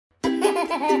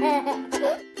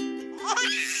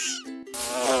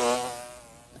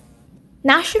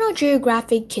National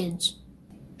Geographic Kids.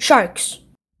 Sharks.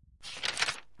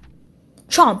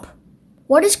 Chomp.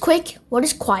 What is quick? What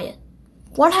is quiet?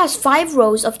 What has 5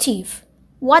 rows of teeth?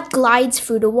 What glides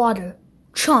through the water?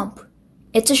 Chomp.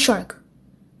 It's a shark.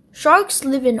 Sharks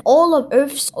live in all of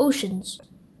Earth's oceans.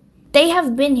 They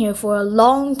have been here for a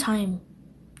long time.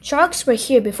 Sharks were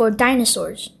here before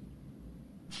dinosaurs.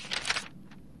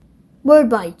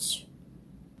 Word bites.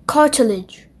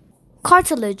 Cartilage.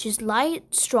 Cartilage is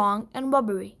light, strong, and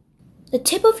rubbery. The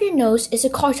tip of your nose is a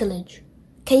cartilage.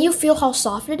 Can you feel how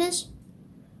soft it is?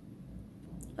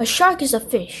 A shark is a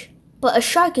fish, but a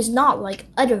shark is not like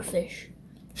other fish.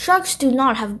 Sharks do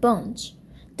not have bones.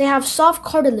 They have soft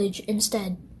cartilage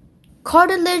instead.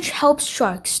 Cartilage helps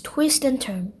sharks twist and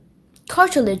turn.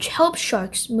 Cartilage helps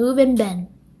sharks move and bend.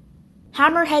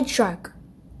 Hammerhead shark.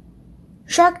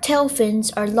 Shark tail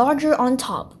fins are larger on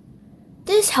top.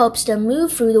 This helps them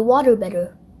move through the water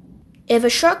better. If a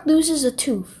shark loses a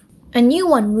tooth, a new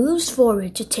one moves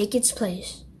forward to take its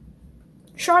place.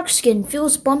 Shark skin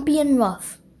feels bumpy and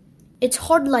rough. It's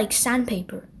hard like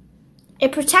sandpaper.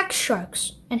 It protects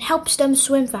sharks and helps them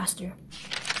swim faster.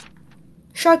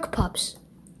 Shark pups.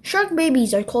 Shark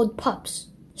babies are called pups.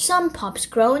 Some pups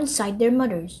grow inside their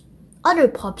mothers. Other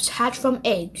pups hatch from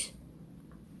eggs.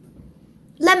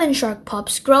 Lemon shark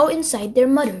pups grow inside their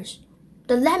mothers.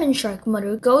 The lemon shark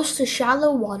mother goes to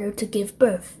shallow water to give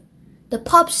birth. The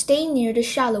pups stay near the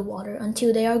shallow water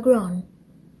until they are grown.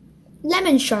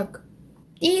 Lemon shark.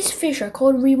 These fish are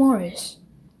called remores.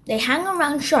 They hang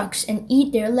around sharks and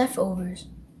eat their leftovers.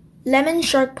 Lemon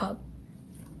shark pup.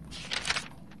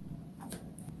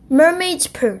 Mermaid's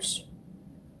purse.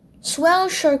 Swell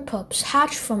shark pups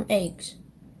hatch from eggs.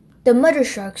 The mother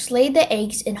sharks lay the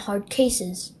eggs in hard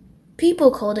cases.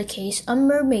 People call the case a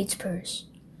mermaid's purse.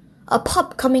 A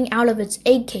pup coming out of its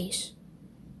egg case.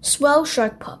 Swell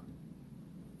shark pup.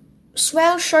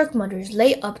 Swell shark mothers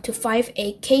lay up to 5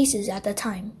 egg cases at a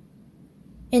time.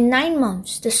 In 9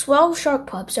 months, the swell shark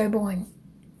pups are born.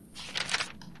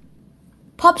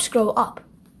 Pups grow up.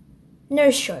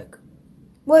 Nurse shark.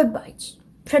 Word bites.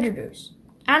 Predators.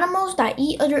 Animals that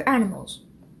eat other animals.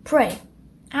 Prey.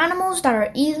 Animals that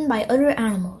are eaten by other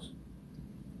animals.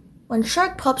 When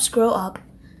shark pups grow up,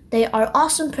 they are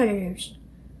awesome predators.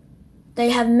 They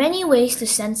have many ways to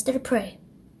sense their prey.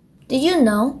 Did you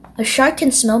know a shark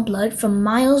can smell blood from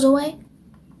miles away?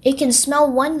 It can smell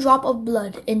 1 drop of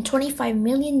blood in 25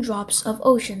 million drops of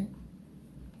ocean.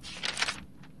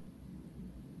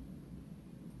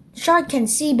 Shark can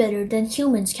see better than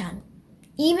humans can.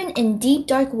 Even in deep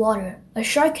dark water, a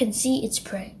shark can see its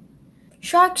prey.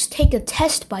 Sharks take a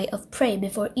test bite of prey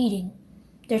before eating.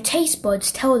 Their taste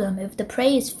buds tell them if the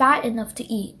prey is fat enough to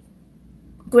eat.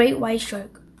 Great white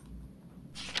shark.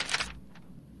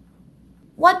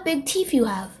 What big teeth you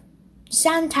have?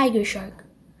 Sand tiger shark.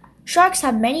 Sharks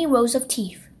have many rows of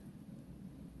teeth.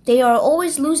 They are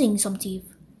always losing some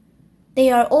teeth.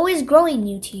 They are always growing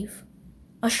new teeth.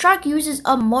 A shark uses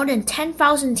up more than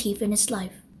 10,000 teeth in its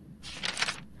life.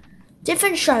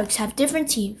 Different sharks have different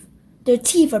teeth. Their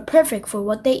teeth are perfect for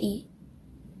what they eat.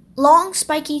 Long,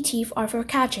 spiky teeth are for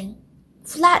catching.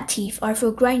 Flat teeth are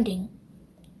for grinding.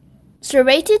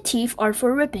 Serrated teeth are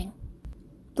for ripping.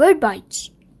 Word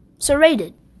bites.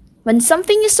 Serrated. When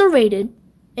something is serrated,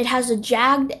 it has a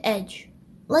jagged edge,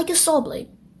 like a saw blade.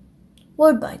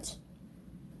 Word bites.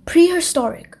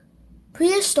 Prehistoric.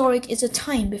 Prehistoric is a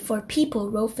time before people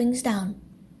wrote things down.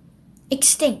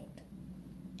 Extinct.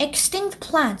 Extinct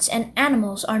plants and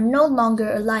animals are no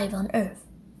longer alive on Earth.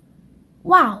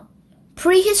 Wow!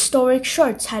 Prehistoric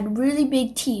sharks had really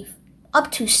big teeth,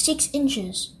 up to 6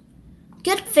 inches.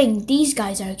 Good thing these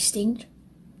guys are extinct.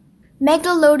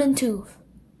 Megalodon tooth.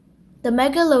 The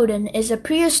megalodon is a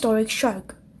prehistoric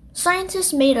shark.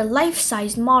 Scientists made a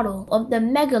life-sized model of the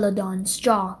megalodon's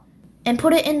jaw and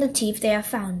put it in the teeth they have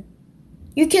found.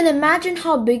 You can imagine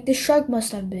how big the shark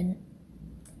must have been.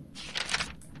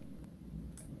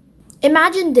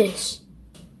 Imagine this.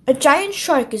 A giant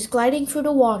shark is gliding through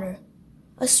the water.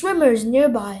 A swimmer is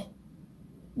nearby.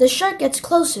 The shark gets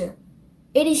closer.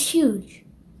 It is huge.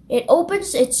 It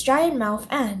opens its giant mouth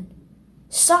and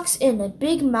sucks in a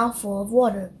big mouthful of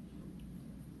water.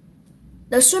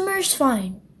 The swimmer is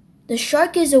fine. The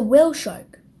shark is a whale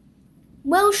shark.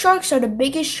 Whale sharks are the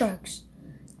biggest sharks,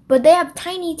 but they have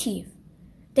tiny teeth.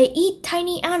 They eat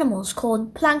tiny animals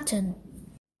called plankton.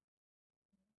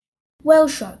 Whale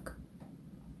shark.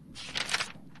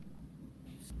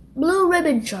 Blue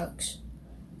ribbon sharks.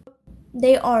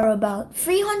 There are about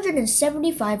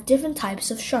 375 different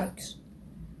types of sharks.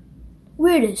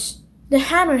 Weirdest, the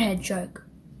hammerhead shark.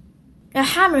 A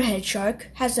hammerhead shark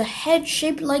has a head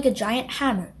shaped like a giant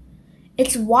hammer.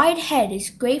 Its wide head is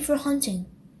great for hunting.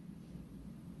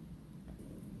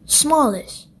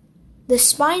 Smallest. The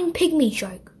spine pygmy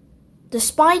shark. The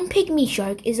spine pygmy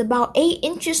shark is about 8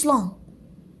 inches long.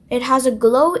 It has a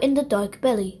glow-in-the-dark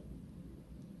belly.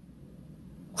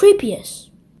 Creepiest.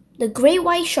 The great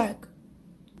white shark.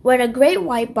 When a great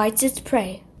white bites its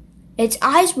prey, its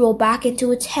eyes roll back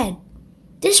into its head.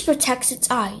 This protects its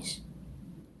eyes.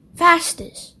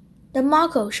 Fastest. The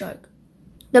mako shark.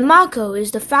 The mako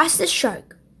is the fastest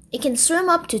shark. It can swim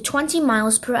up to 20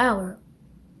 miles per hour.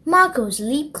 Makos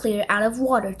leap clear out of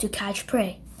water to catch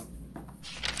prey.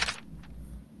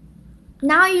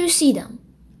 Now you see them.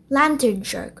 Lantern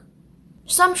shark.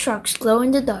 Some sharks glow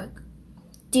in the dark.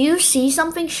 Do you see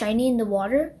something shiny in the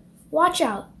water? Watch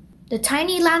out. The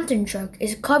tiny lantern shark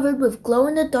is covered with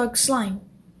glow-in-the-dark slime.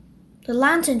 The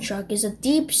lantern shark is a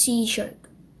deep-sea shark.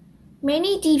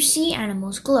 Many deep-sea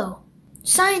animals glow.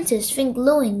 Scientists think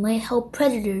glowing might help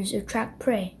predators attract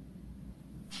prey.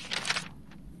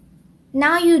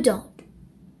 Now you don't.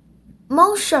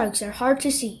 Most sharks are hard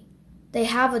to see. They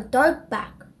have a dark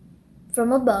back.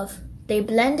 From above, they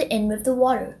blend in with the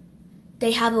water.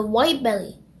 They have a white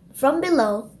belly. From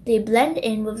below, they blend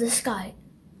in with the sky.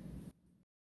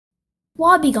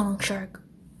 Wobbegong shark.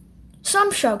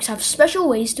 Some sharks have special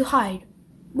ways to hide.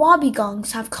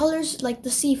 Wobbegongs have colors like the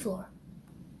seafloor.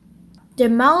 Their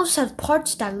mouths have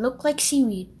parts that look like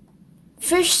seaweed.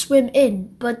 Fish swim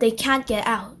in, but they can't get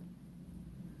out.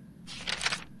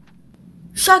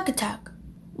 Shark attack.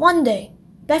 One day,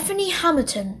 Bethany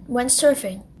Hamilton went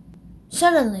surfing.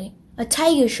 Suddenly, a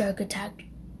tiger shark attacked.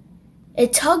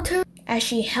 It tugged her as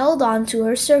she held on to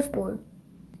her surfboard.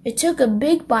 It took a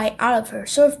big bite out of her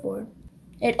surfboard.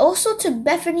 It also took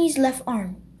Bethany's left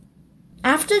arm.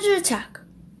 After the attack,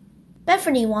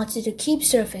 Bethany wanted to keep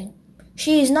surfing.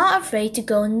 She is not afraid to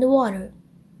go in the water.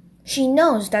 She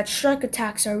knows that shark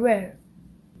attacks are rare.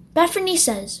 Bethany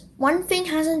says, "One thing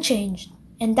hasn't changed,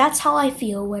 and that's how I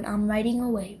feel when I'm riding a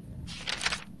wave."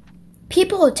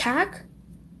 People attack?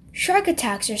 Shark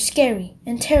attacks are scary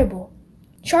and terrible.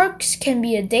 Sharks can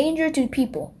be a danger to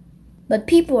people, but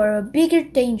people are a bigger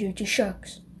danger to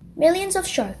sharks. Millions of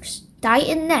sharks die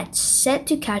in nets set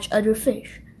to catch other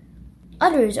fish.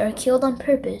 Others are killed on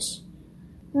purpose.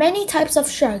 Many types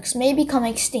of sharks may become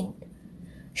extinct.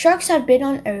 Sharks have been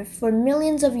on Earth for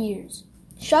millions of years.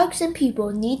 Sharks and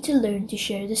people need to learn to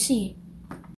share the sea.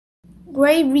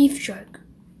 Gray reef shark.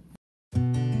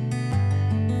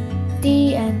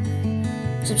 The end.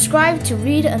 Subscribe to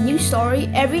read a new story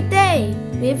every day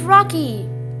with Rocky.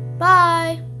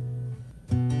 Bye!